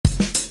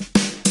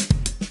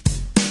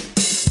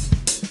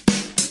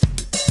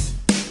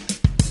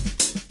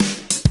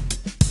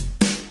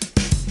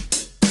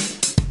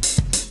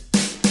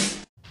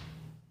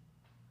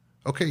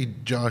Okay,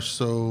 Josh,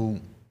 so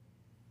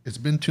it's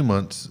been 2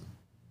 months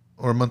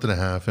or a month and a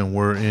half, and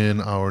we're in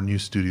our new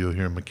studio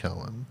here in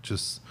McAllen,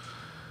 just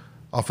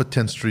off of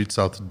 10th Street,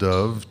 South of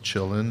Dove,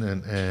 chilling.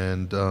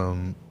 And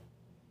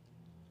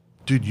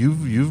dude,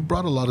 you've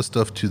brought a lot of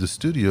stuff to the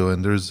studio,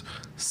 and there's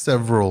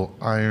several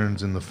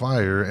irons in the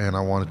fire, and I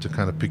wanted to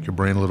kind of pick your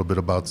brain a little bit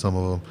about some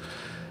of them.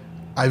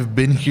 I've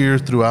been here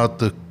throughout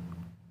the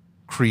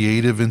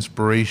creative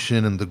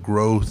inspiration and the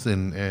growth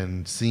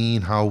and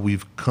seeing how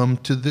we've come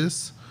to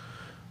this.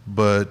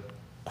 But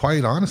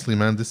quite honestly,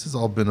 man, this has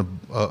all been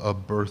a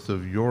birth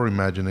of your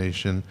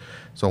imagination.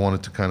 So I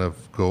wanted to kind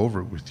of go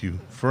over it with you.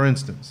 For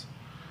instance,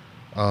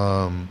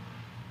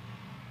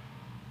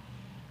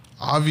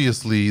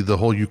 obviously the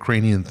whole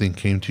Ukrainian thing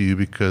came to you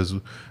because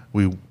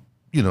the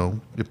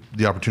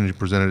opportunity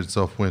presented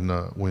itself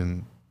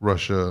when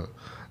Russia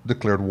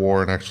declared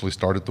war and actually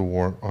started the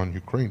war on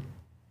Ukraine.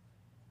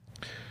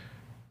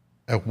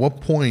 At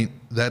what point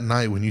that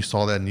night when you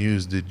saw that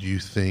news did you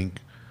think,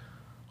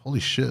 holy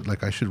shit,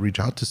 like I should reach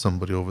out to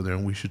somebody over there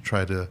and we should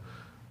try to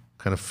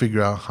kind of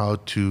figure out how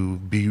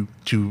to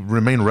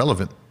remain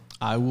relevant?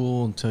 I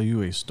will tell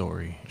you a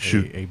story.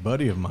 Shoot. A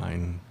buddy of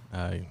mine,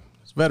 he's a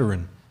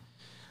veteran.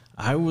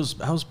 I was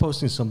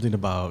posting something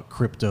about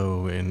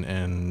crypto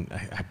and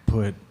I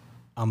put,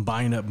 I'm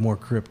buying up more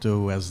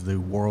crypto as the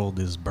world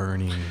is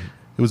burning.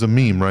 It was a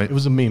meme, right? It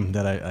was a meme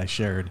that I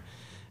shared.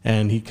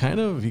 And he kind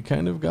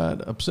of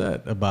got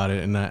upset about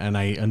it, and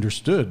I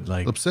understood,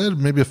 like, upset,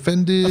 maybe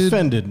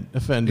offended,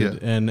 yeah.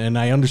 And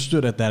I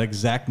understood at that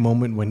exact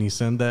moment when he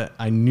sent that.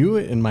 I knew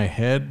it in my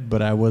head,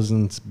 but I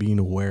wasn't being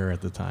aware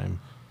at the time.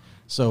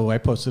 So I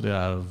posted it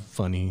out of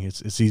funny.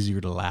 It's easier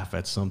to laugh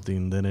at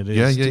something than it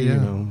is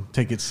to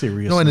take it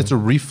seriously. No, and it's a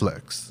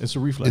reflex. It's a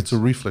reflex. It's a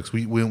reflex.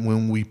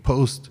 When we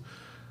post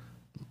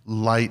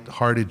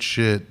light-hearted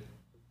shit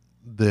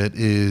that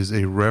is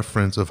a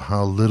reference of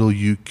how little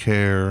you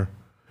care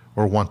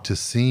or want to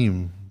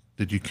seem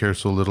that you care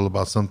so little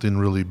about something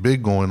really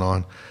big going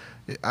on,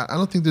 I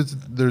don't think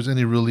there's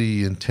any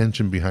really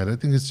intention behind it. I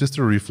think it's just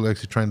a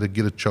reflex. You're trying to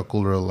get a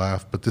chuckle or a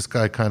laugh. But this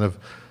guy kind of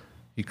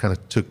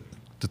took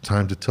the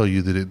time to tell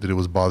you that it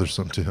was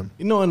bothersome to him.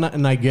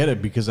 And I get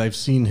it because I've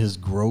seen his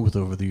growth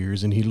over the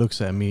years, and he looks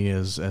at me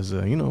as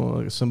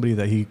a somebody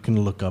that he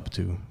can look up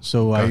to.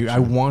 So gotcha. I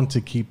want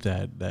to keep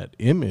that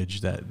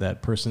image,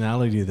 that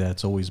personality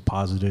that's always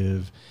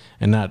positive,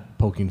 and not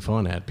poking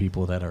fun at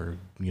people that are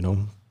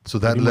so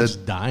that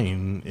led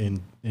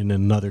dying in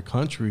another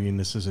country, and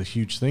this is a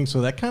huge thing.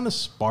 So that kind of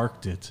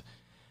sparked it.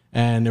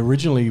 And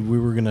originally we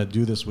were gonna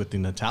do this with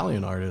an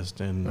Italian artist,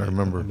 and I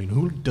remember. I mean,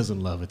 who doesn't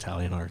love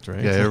Italian art,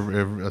 right? Yeah,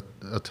 every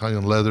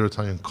Italian leather,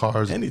 Italian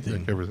cars, anything,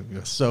 like everything.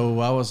 Yeah.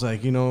 So I was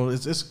like,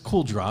 it's a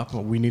cool drop.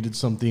 We needed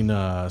something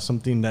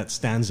that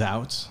stands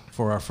out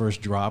for our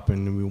first drop,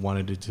 and we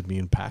wanted it to be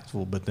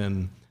impactful. But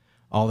then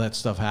all that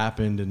stuff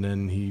happened, and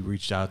then he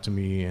reached out to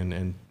me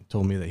and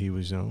told me that he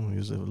was a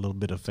little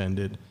bit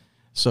offended.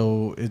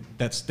 So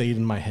that stayed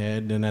in my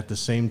head, and at the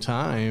same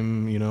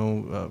time,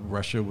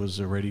 Russia was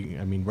already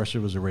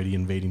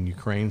invading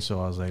Ukraine. So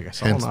I was like,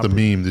 hence the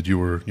meme that you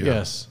were. Yeah.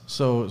 Yes.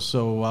 So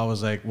I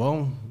was like,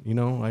 well,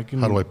 I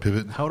can. How do I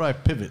pivot? How do I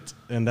pivot?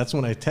 And that's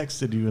when I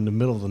texted you in the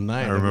middle of the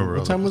night. I remember.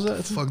 What time was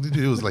that? Fuck, did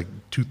you? It was like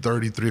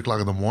 2:30, 3 o'clock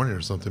in the morning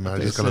or something, man. I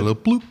just got a little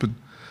bloop,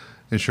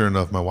 and sure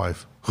enough, my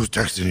wife, who's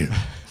texting you?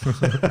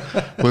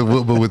 but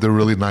with a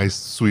really nice,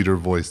 sweeter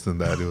voice than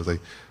that. It was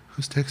like,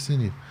 who's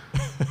texting you?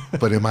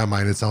 But in my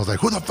mind, it sounds like,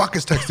 who the fuck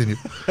is texting you?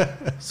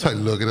 So I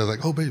look and I was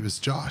like, oh, babe, it's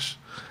Josh.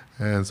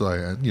 And so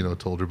I,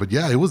 told her. But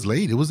yeah, it was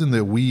late. It was in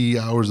the wee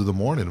hours of the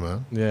morning,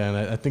 man. Yeah, and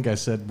I think I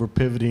said we're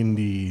pivoting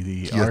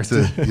the art.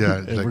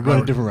 Yeah, like, we're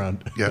going a different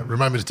round. Yeah,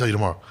 remind me to tell you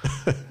tomorrow.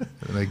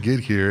 And I get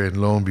here, and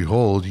lo and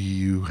behold,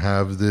 you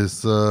have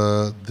this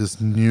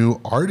new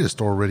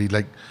artist already.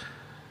 Like,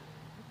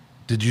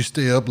 did you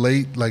stay up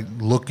late, like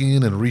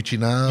looking and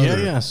reaching out?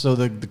 Yeah. So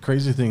the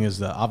crazy thing is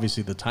that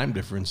obviously the time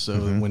difference. So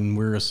when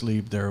we're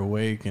asleep, they're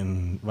awake,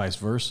 and vice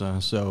versa.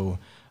 So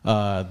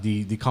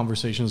the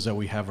conversations that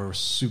we have are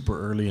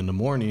super early in the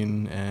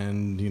morning,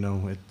 and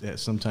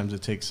sometimes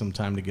it takes some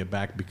time to get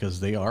back because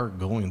they are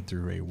going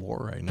through a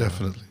war right now.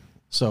 Definitely.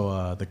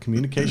 So the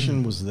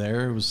communication was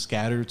there. It was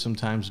scattered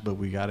sometimes, but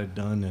we got it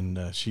done.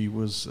 And she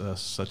was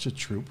such a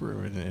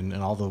trooper, and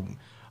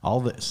all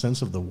the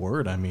sense of the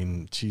word. I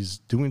mean, she's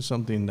doing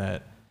something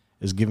that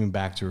is giving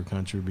back to her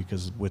country,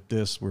 because with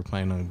this, we're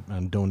planning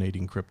on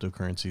donating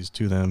cryptocurrencies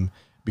to them,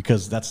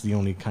 because that's the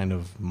only kind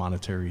of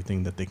monetary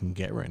thing that they can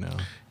get right now.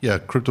 Yeah,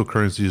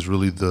 cryptocurrency is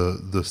really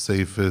the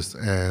safest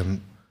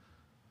and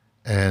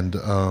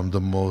the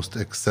most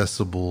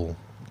accessible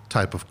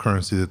type of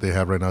currency that they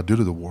have right now due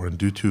to the war and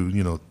due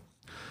to,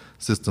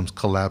 systems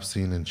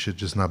collapsing and shit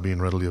just not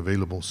being readily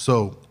available.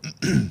 So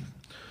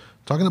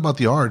talking about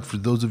the art, for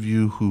those of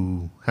you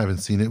who haven't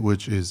seen it,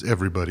 which is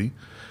everybody,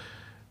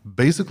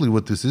 basically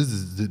what this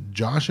is that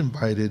Josh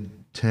invited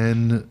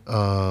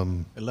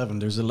 11.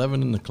 There's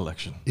 11 in the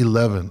collection.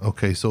 11.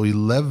 Okay, so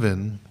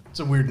 11 It's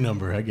a weird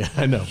number.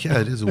 I know.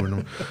 Yeah, it is a weird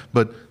number.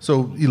 But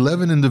so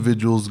 11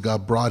 individuals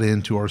got brought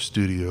into our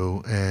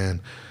studio and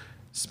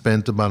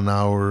spent about an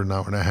hour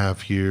and a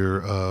half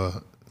here,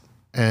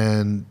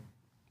 and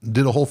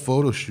did a whole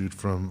photo shoot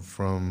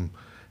from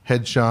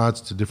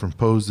headshots to different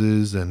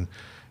poses, and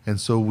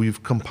so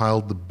we've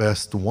compiled the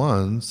best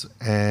ones,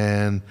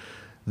 and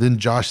then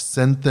Josh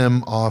sent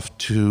them off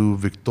to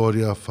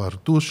Victoria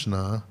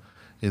Fartushna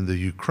in the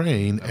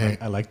Ukraine.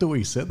 I like the way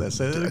you said that.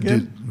 Say that again.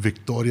 Dude,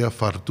 Victoria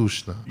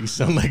Fartushna. You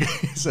sound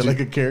like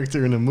a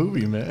character in a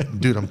movie, man.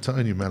 Dude, I'm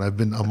telling you, man.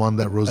 I'm on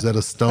that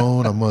Rosetta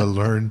Stone. I'm gonna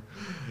learn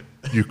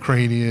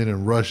Ukrainian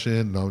and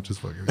Russian. No, just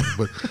fucking.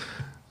 But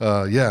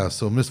yeah,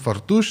 so Miss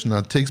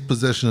Fartushna takes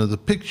possession of the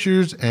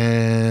pictures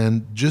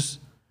and just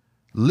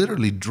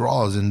literally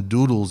draws and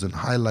doodles and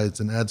highlights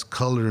and adds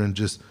color and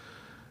just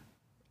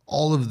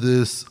all of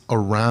this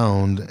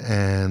around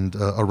and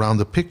around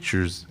the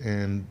pictures.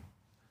 And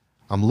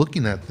I'm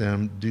looking at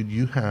them, dude.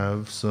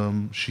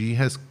 She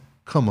has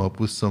come up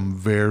with some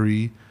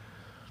very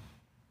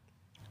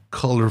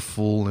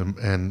colorful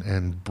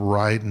and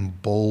bright and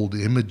bold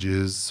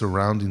images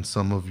surrounding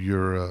some of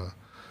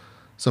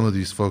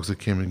these folks that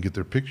came and get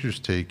their pictures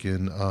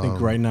taken. I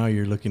think right now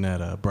you're looking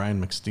at Brian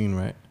McSteen,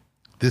 right?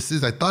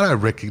 I thought I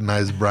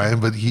recognized Brian,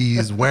 but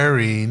he's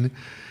wearing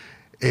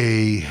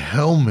a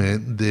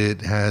helmet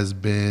that has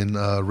been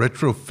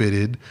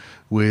retrofitted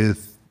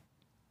with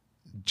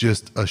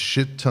just a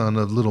shit ton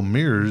of little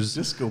mirrors.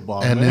 Disco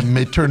ball, and man.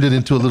 it turned it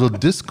into a little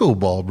disco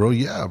ball, bro.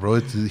 Yeah, bro.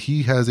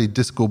 He has a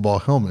disco ball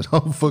helmet.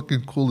 How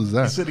fucking cool is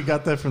that? He said he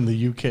got that from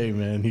the UK,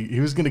 man. He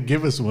was going to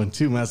give us one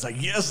too, man. I was like,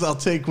 yes, I'll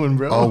take one,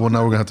 bro. Oh, well,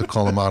 now we're going to have to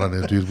call him out on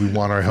it, dude. We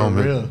want our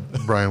helmet. real.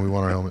 Brian, we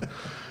want our helmet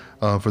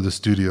for the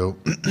studio.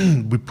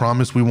 We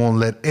promise we won't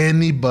let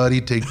anybody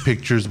take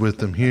pictures with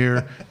them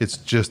here. It's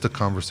just a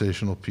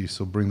conversational piece,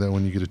 so bring that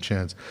when you get a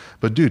chance.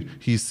 But, dude,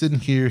 he's sitting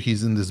here.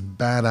 He's in this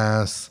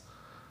badass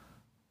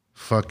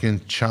fucking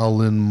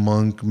Shaolin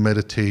monk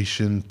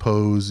meditation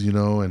pose,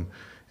 and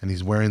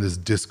he's wearing this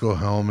disco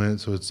helmet.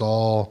 So it's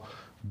all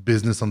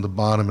business on the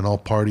bottom and all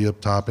party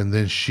up top. And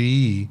then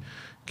she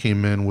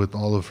came in with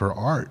all of her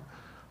art.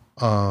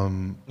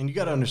 And you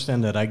got to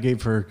understand that I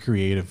gave her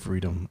creative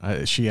freedom.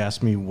 She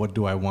asked me, what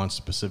do I want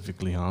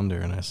specifically on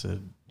there? And I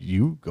said,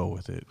 you go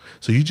with it.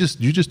 So you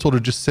just told her,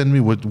 just send me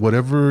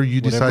whatever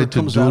you decide to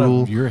comes out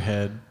doodle. of your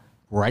head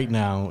right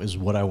now is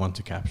what I want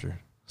to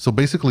capture. So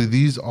basically,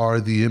 these are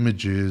the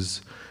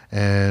images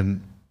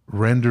and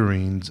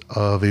renderings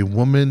of a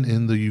woman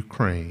in the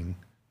Ukraine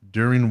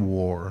during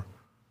war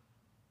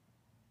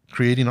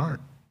creating art.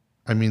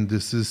 I mean,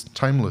 this is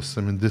timeless.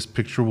 I mean, this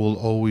picture will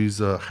always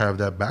have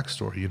that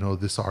backstory.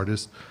 This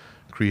artist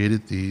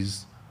created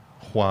these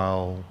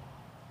while,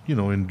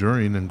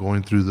 enduring and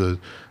going through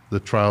the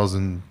trials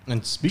and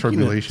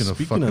tribulation of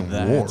fucking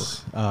war.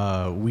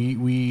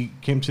 We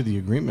came to the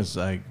agreements.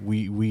 Like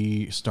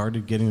we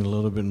started getting a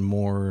little bit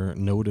more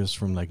notice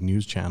from like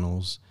news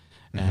channels,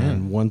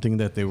 and one thing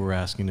that they were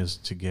asking is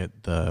to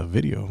get the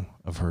video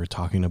of her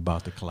talking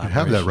about the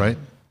collaboration. You have that, right?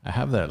 I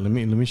have that. Let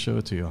me show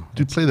it to you.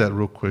 Dude, play that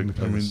real quick.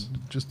 I mean,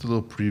 just a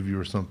little preview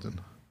or something.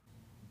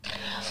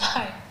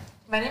 Hi,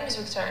 my name is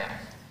Victoria,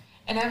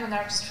 and I'm an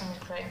artist from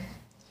Ukraine.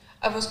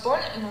 I was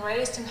born and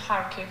raised in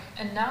Kharkiv,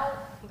 and now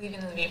live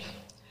in Lviv.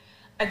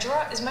 I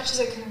draw as much as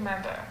I can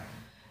remember,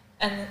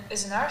 and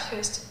as an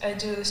artist, I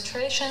do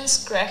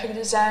illustrations, graphic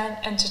design,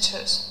 and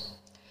tattoos.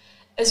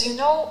 As you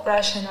know,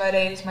 Russia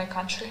invaded my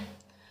country,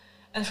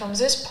 and from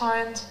this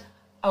point,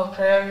 our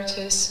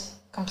priorities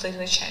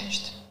completely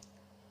changed.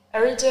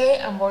 Every day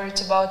I'm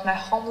worried about my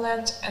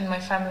homeland and my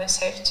family's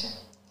safety.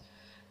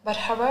 But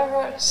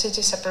however,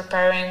 cities are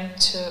preparing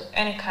to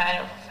any kind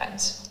of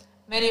offense.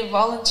 Many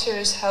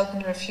volunteers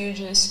helping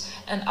refugees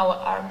and our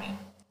army.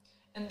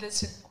 And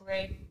that's a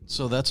great...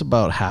 So that's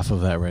about half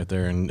of that right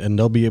there. And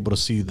they'll be able to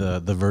see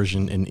the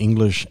version in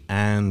English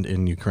and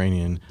in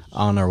Ukrainian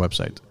on our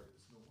website.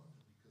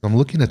 I'm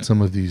looking at some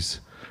of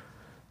these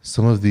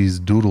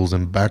doodles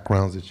and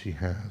backgrounds that she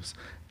has,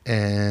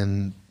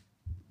 and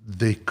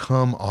they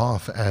come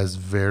off as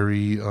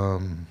very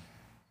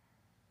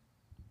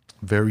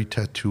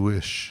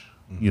tattoo-ish.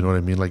 You know what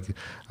I mean? Like,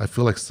 I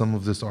feel like some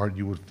of this art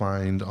you would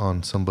find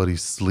on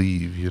somebody's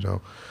sleeve,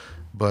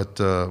 But,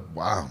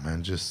 wow,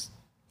 man, just...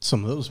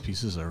 Some of those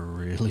pieces are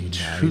really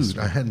nice. Dude,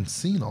 I hadn't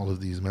seen all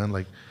of these, man.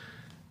 Like,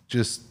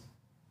 they're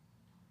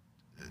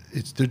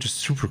just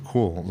super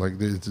cool. Like,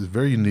 it's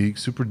very unique,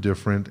 super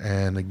different,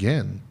 and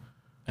again...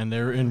 And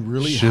they're in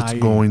really shit's high...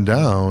 going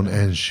down,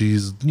 and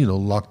she's,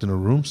 locked in a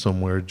room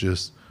somewhere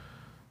just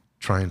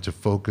trying to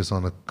focus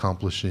on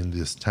accomplishing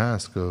this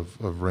task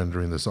of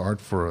rendering this art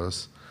for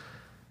us.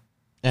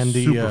 And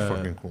super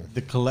fucking cool.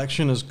 The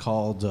collection is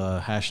called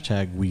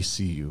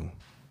 #WeSeeYou.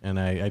 And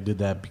I did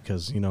that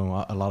because, a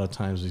lot of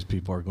times these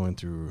people are going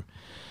through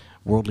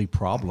worldly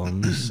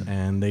problems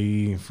and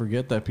they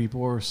forget that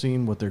people are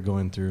seeing what they're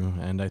going through.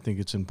 And I think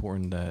it's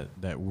important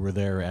that we're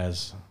there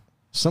as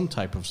some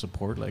type of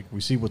support. Like,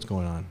 we see what's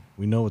going on.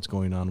 We know what's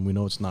going on. We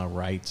know it's not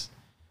right.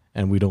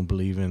 And we don't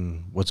believe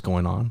in what's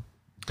going on.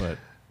 But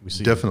we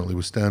see. Definitely,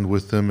 we stand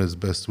with them as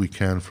best we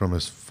can from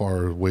as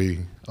far away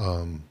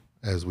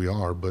as we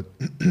are, but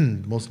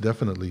most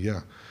definitely,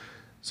 yeah.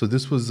 So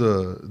this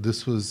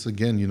was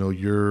again, you know,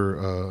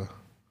 your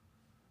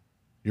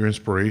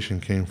inspiration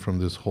came from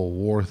this whole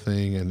war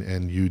thing,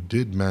 and you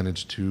did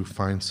manage to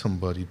find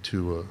somebody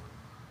to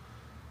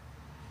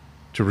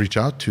reach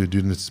out to,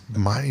 dude. And it's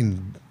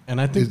mind,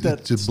 And I think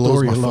that it blows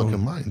story my alone,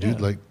 fucking mind, dude.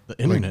 yeah, Like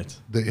the internet.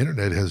 the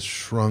internet has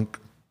shrunk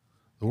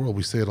the world.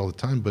 We say it all the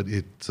time, but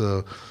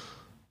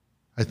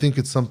I think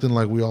it's something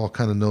like we all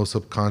kind of know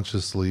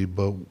subconsciously,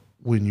 but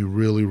when you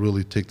really,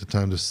 really take the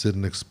time to sit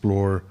and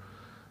explore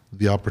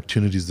the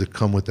opportunities that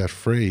come with that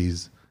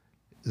phrase,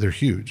 they're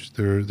huge.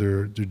 They're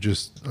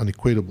just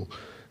unequatable.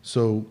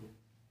 So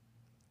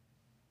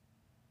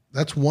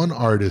that's one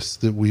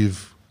artist that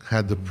we've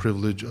had the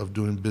privilege of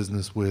doing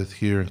business with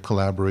here and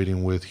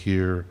collaborating with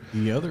here.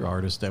 The other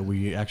artist that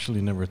we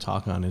actually never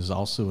talk on is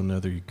also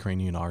another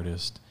Ukrainian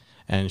artist,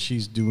 and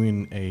she's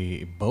doing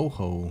a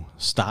boho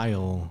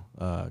style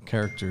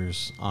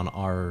characters on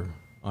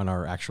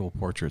our actual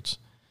portraits.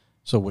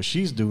 So what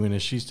she's doing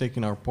is she's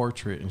taking our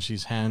portrait and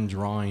she's hand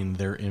drawing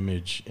their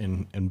image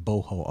in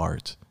boho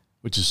art,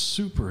 which is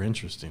super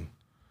interesting.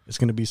 It's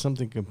going to be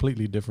something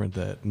completely different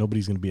that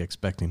nobody's going to be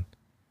expecting.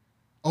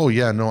 Oh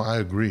yeah, no, I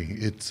agree.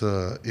 It's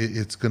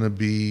going to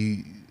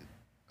be,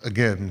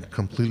 again,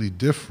 completely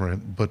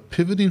different, but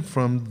pivoting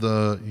from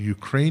the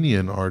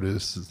Ukrainian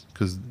artists,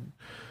 because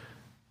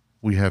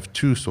we have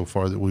two so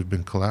far that we've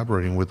been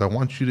collaborating with. I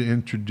want you to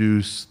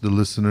introduce the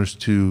listeners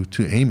to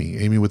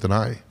Amy with an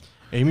I.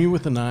 Amy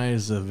with an I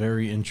is a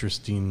very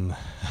interesting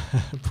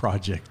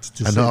project.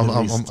 To I know say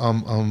the least.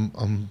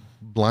 I'm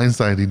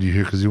blindsiding you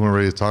here because you weren't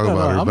ready to talk No,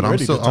 about no, her, I'm but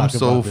ready to I'm talk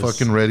so about this.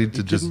 fucking ready to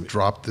You just kidding me?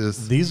 drop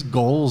this. These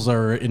goals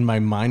are in my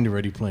mind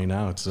already playing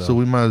out. So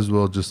we might as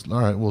well just, all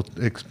right, well,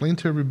 explain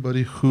to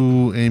everybody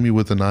who Amy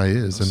with an I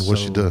is and what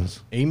she So, does.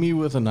 Amy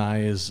with an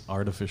I is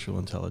artificial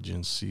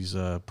intelligence. She's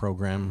a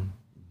program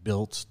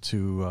built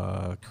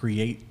to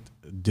create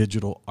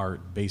digital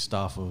art based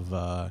off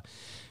of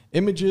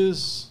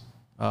images,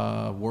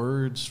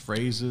 words,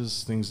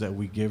 phrases, things that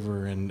we give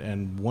her.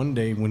 And one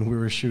day when we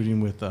were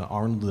shooting with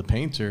Arnold the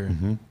Painter,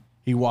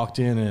 he walked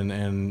in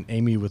and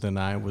Amy with an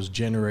I was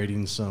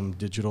generating some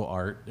digital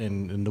art.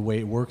 And the way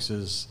it works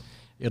is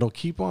it'll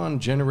keep on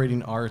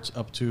generating art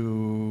up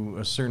to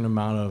a certain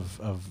amount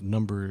of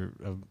number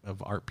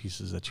of art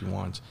pieces that you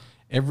want.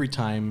 Every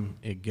time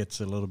it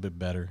gets a little bit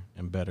better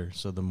and better.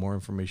 So the more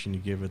information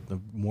you give it, the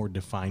more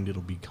defined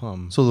it'll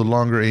become. So the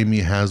longer Amy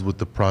has with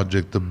the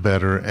project, the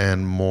better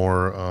and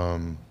more,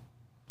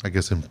 I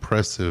guess,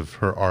 impressive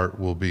her art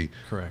will be.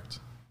 Correct.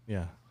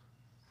 Yeah.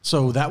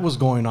 So that was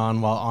going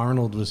on while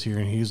Arnold was here,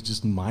 and he was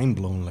just mind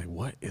blown. Like,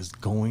 what is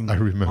going I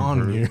remember.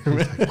 on here?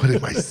 What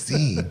am I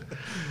seeing?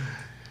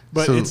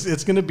 But So-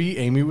 it's going to be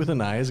Amy with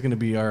an I is going to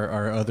be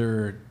our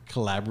other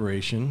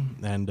collaboration,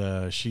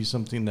 and she's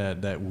something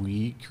that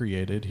we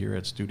created here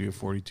at Studio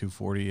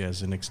 4240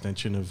 as an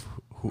extension of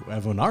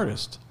an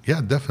artist. Yeah,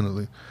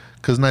 definitely.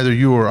 Because neither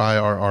you or I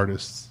are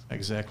artists.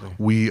 Exactly.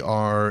 We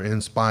are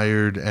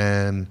inspired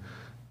and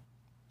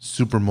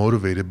super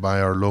motivated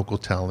by our local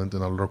talent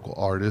and our local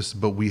artists,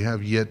 but we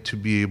have yet to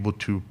be able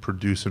to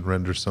produce and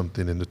render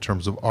something in the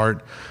terms of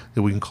art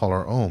that we can call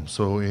our own.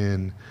 So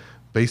in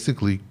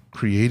basically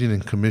creating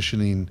and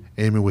commissioning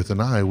Amy with an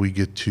I, we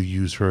get to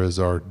use her as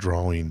our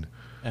drawing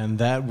And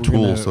that we're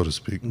tool, gonna, so to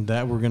speak.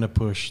 That we're going to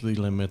push the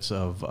limits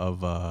of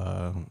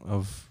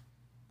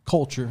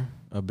culture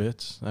a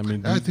bit. I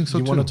mean, I think so,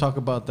 you want too. to talk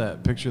about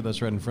that picture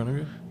that's right in front of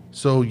you?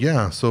 So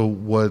yeah, so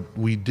what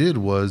we did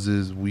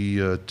is we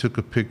took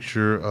a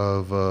picture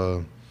of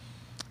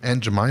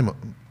Aunt Jemima,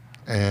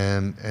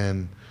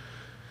 and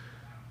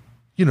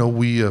you know,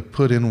 we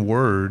put in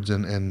words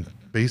and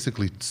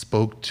basically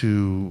spoke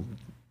to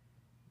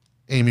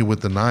Amy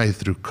with an I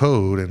through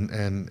code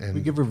and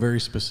We give her very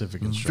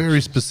specific instructions.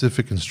 very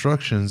specific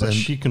instructions, But and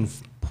she can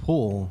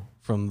pull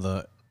from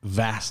the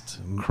vast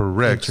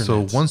correct.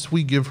 internet. So once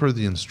we give her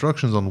the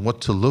instructions on what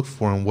to look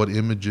for and what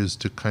images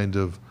to kind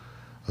of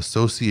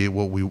associate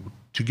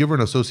to give her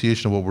an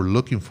association of what we're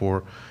looking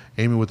for,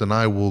 Amy with an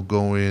I will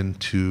go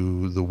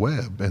into the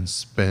web and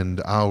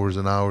spend hours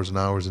and hours and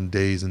hours and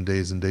days and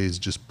days and days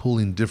just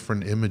pulling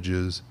different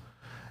images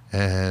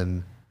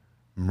and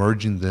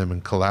merging them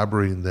and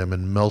collaborating them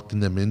and melting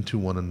them into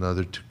one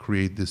another to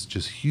create this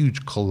just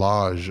huge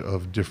collage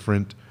of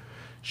different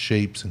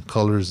shapes and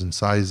colors and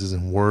sizes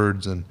and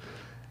words, and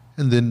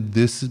then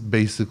this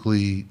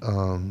basically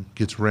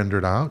gets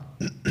rendered out.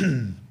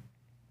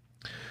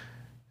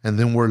 And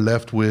then we're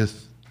left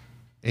with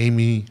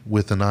Amy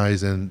with an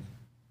I's and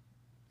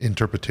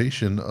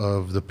interpretation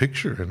of the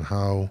picture and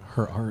how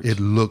Her art. it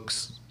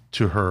looks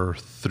to her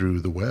through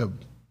the web,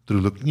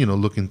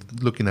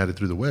 looking at it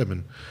through the web,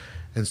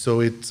 and so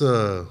it's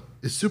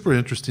super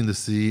interesting to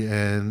see,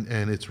 and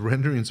it's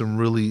rendering some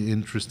really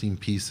interesting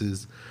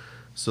pieces.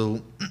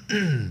 So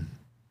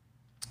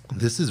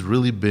this has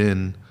really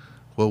been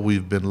what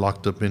we've been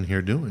locked up in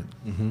here doing.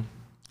 Mm-hmm.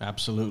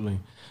 Absolutely.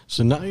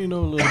 So now you know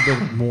a little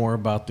bit more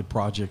about the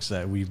projects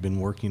that we've been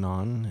working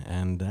on,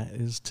 and that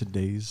is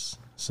today's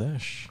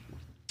sesh.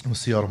 We'll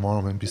see y'all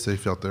tomorrow, man. Be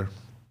safe out there.